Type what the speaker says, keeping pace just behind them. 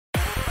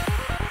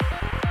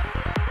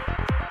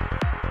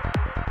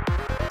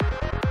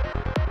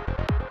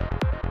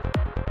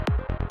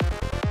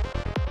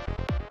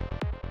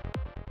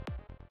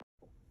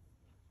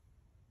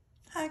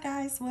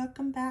guys,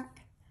 welcome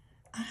back.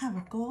 I have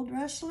a Gold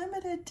Rush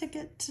Limited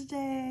ticket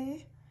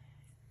today.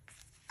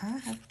 I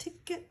have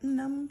ticket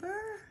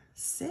number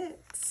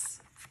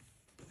 6.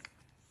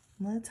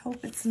 Let's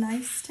hope it's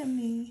nice to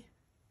me.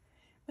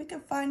 We can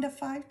find a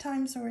 5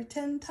 times or a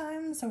 10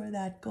 times or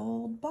that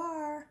gold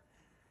bar.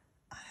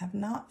 I have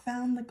not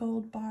found the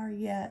gold bar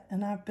yet,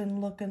 and I've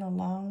been looking a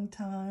long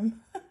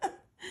time.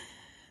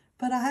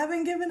 But I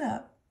haven't given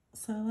up.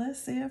 So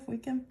let's see if we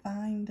can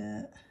find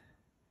it.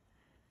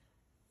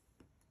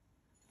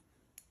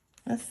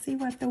 Let's see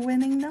what the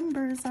winning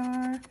numbers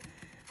are.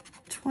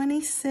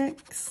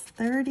 26,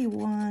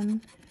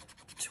 31,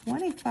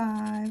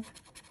 25,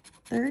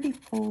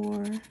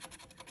 34,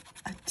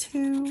 a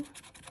 2,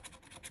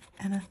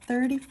 and a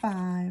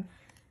 35.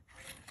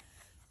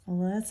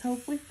 Well, let's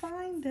hope we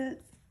find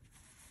it.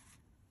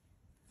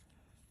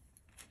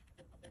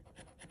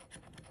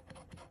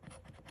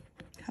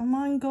 Come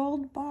on,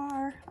 gold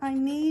bar. I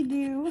need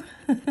you.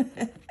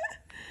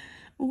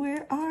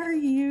 Where are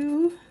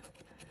you?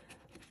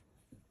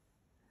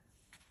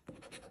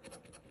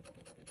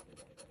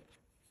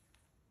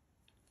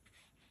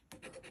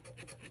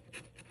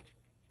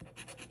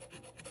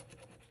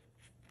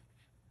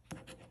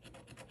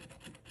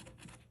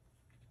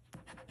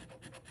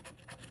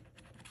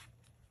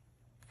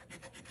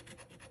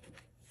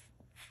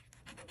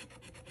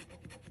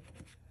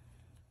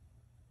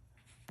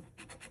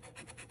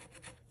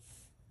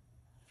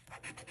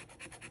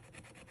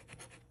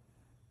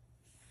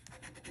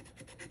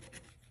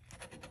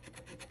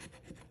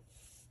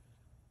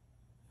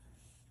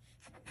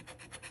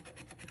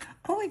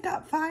 Oh, we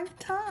got 5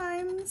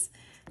 times.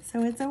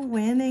 So it's a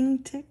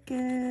winning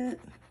ticket.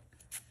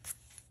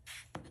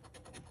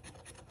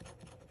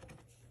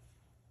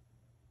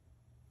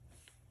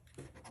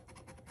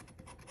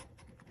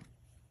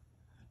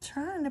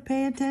 Trying to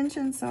pay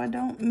attention so I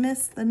don't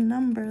miss the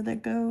number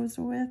that goes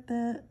with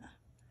it.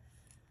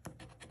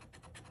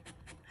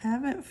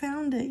 Haven't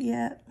found it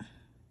yet.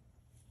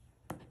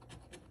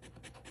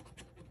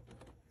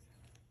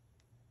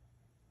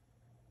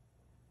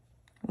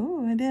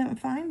 Oh, I didn't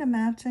find a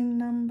matching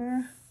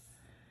number.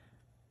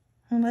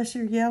 Unless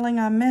you're yelling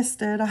I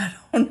missed it, I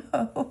don't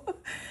know.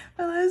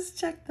 Well, let's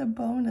check the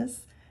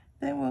bonus.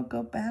 Then we'll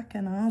go back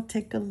and I'll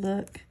take a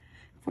look.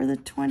 For the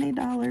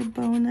 $20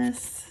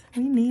 bonus,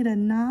 we need a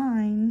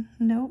 9.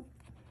 Nope.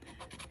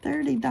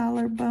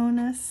 $30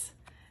 bonus,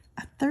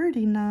 a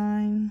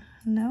 39.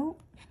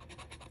 Nope.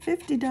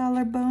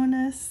 $50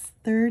 bonus,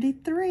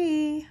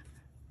 33.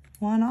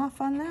 1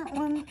 off on that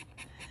one.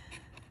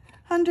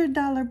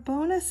 $100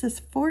 bonus is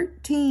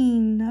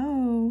 14.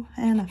 No.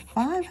 And a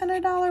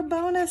 $500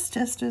 bonus,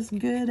 just as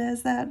good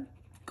as that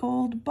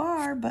gold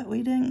bar, but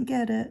we didn't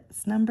get it.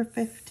 It's number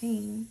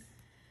 15.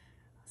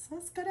 So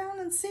let's go down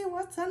and see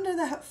what's under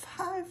that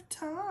 5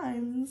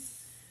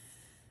 times.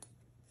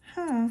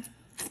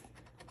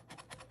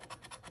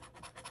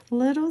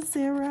 Little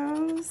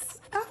zeros.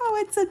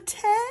 Oh, it's a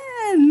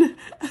 10.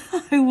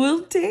 I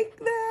will take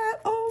that.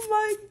 Oh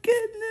my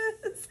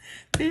goodness.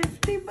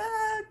 50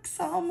 bucks.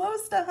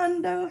 Almost a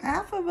hundo.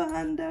 Half of a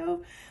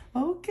hundo.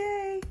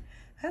 Okay.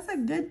 That's a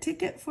good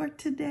ticket for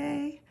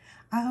today.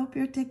 I hope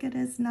your ticket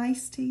is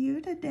nice to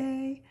you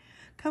today.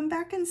 Come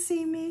back and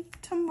see me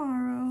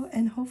tomorrow,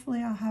 and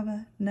hopefully I'll have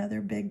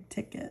another big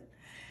ticket.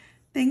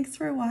 Thanks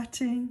for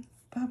watching.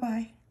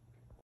 Bye-bye.